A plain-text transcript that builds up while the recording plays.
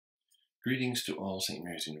Greetings to all St.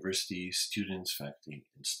 Mary's University students, faculty,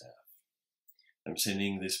 and staff. I'm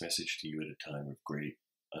sending this message to you at a time of great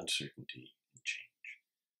uncertainty and change,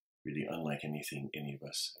 really unlike anything any of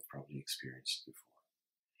us have probably experienced before.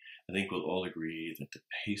 I think we'll all agree that the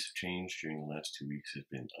pace of change during the last 2 weeks has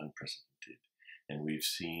been unprecedented, and we've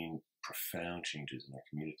seen profound changes in our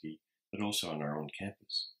community, but also on our own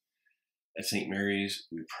campus. At St. Mary's,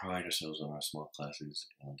 we pride ourselves on our small classes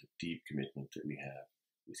and on the deep commitment that we have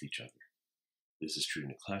with each other. This is true in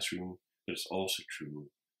the classroom, but it's also true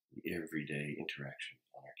in the everyday interaction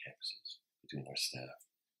on our campuses between our staff,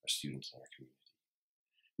 our students, and our community.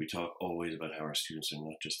 We talk always about how our students are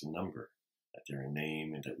not just a number, that they're a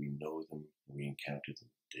name and that we know them and we encounter them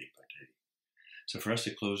day by day. So for us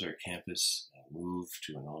to close our campus and move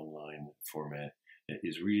to an online format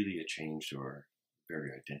is really a change to our very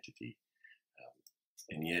identity.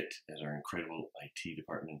 And yet, as our incredible IT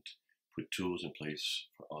department put tools in place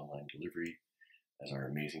for online delivery, as our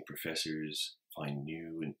amazing professors find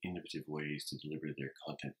new and innovative ways to deliver their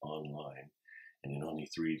content online, and in only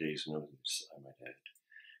 3 days' notice, I might add,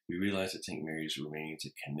 we realize that St. Mary's remains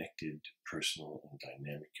a connected, personal, and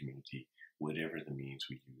dynamic community, whatever the means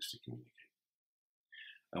we use to communicate.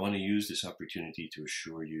 I want to use this opportunity to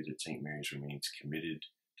assure you that St. Mary's remains committed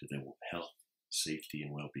to the health, safety,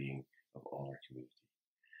 and well-being of all our community.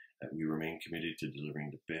 We remain committed to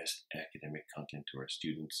delivering the best academic content to our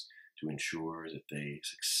students to ensure that they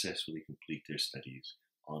successfully complete their studies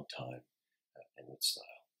on time and with style.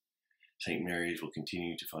 St. Mary's will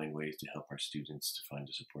continue to find ways to help our students to find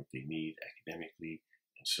the support they need academically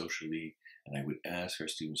and socially, and I would ask our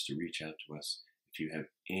students to reach out to us if you have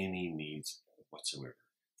any needs whatsoever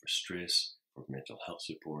for stress, for mental health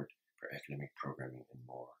support, for academic programming, and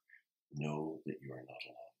more. Know that you are not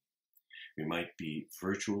alone. We might be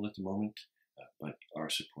virtual at the moment, but our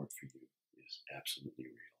support for you is absolutely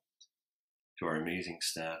real. To our amazing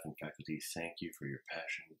staff and faculty, thank you for your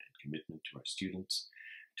passion and commitment to our students,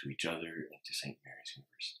 to each other, and to St. Mary's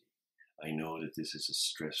University. I know that this is a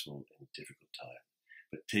stressful and difficult time,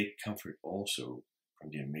 but take comfort also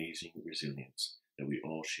from the amazing resilience that we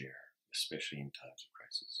all share, especially in times of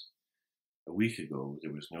crisis. A week ago,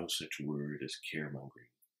 there was no such word as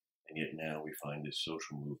caremongering, and yet now we find this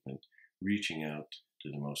social movement reaching out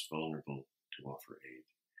to the most vulnerable to offer aid.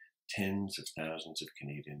 Tens of thousands of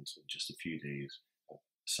Canadians in just a few days have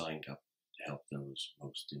signed up to help those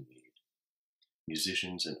most in need.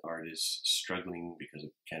 Musicians and artists struggling because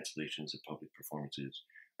of cancellations of public performances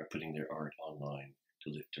are putting their art online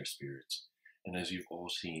to lift our spirits. And as you've all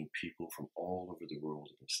seen, people from all over the world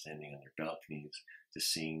have been standing on their balconies to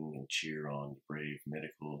sing and cheer on the brave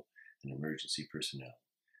medical and emergency personnel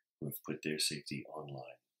who have put their safety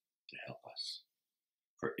online to help us.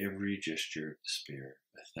 For every gesture of despair,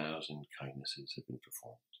 1,000 kindnesses have been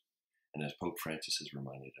performed. And as Pope Francis has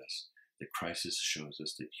reminded us, the crisis shows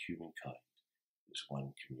us that humankind is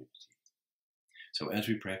one community. So as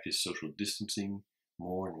we practice social distancing,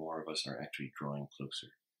 more and more of us are actually drawing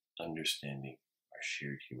closer, understanding our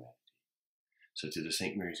shared humanity. So to the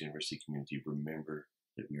St. Mary's University community, remember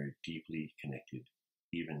that we are deeply connected,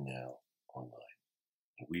 even now, online.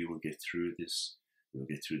 And we will get through this. We'll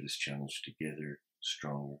get through this challenge together,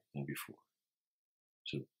 stronger than before.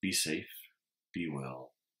 So be safe, be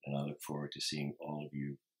well, and I look forward to seeing all of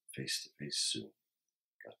you face to face soon.